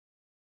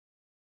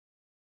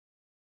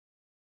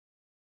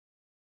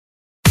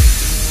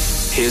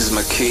Here's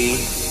my key,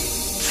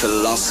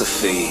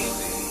 philosophy.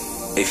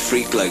 A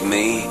freak like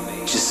me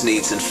just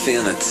needs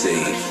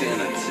infinity.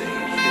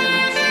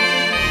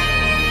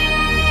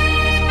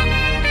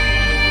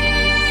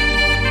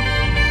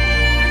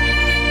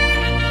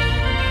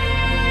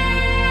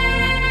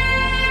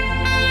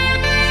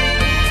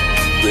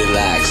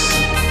 Relax,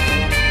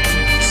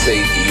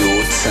 take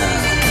your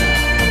time.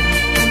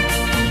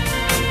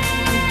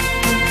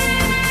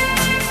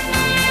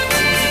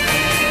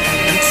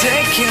 And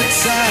take your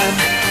time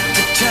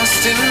to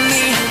trust in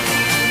me,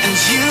 and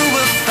you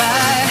will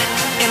find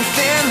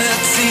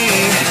infinity,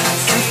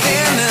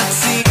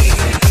 infinity.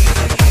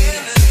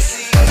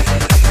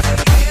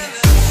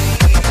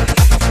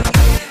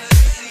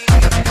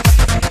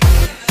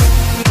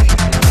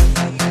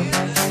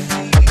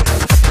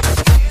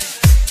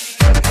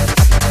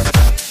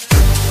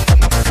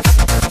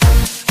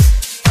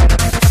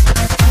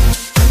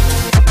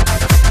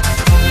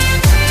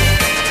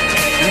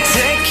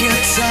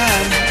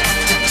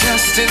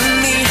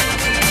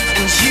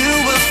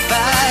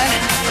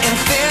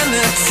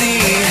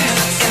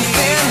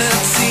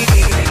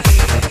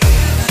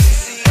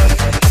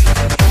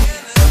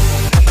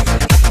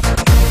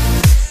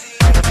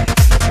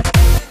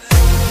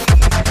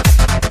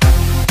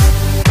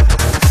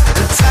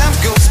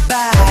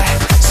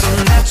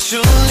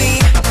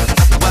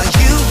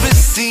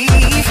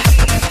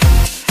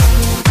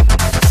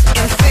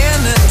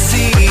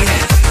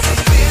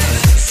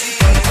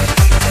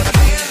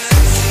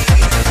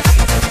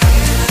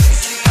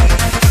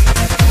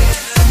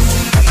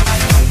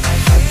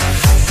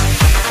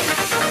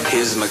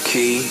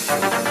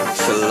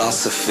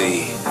 Philosophy.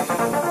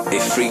 A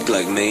freak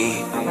like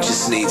me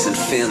just needs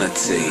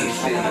infinity.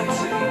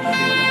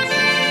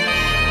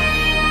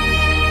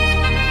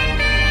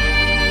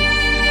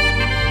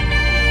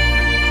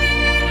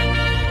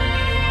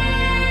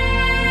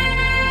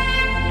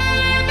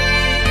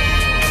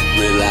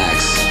 Relax,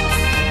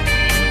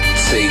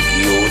 take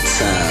your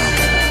time.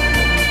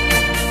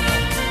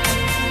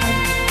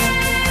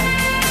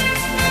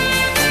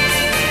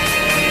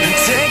 And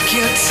take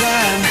your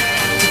time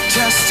to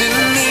trust in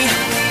me,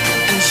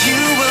 and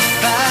you will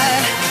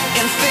find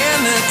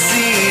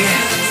infinity,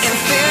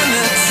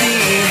 infinity,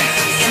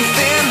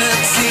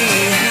 infinity,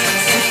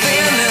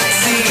 infinity,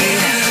 infinity,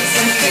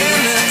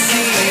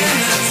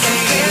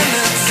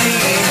 infinity,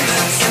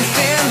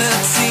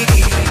 infinity.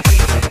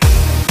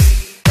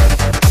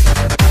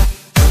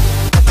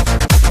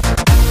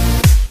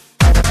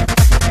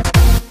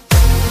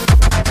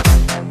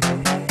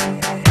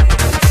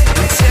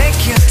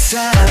 Take your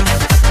time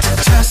to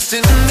trust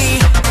in me.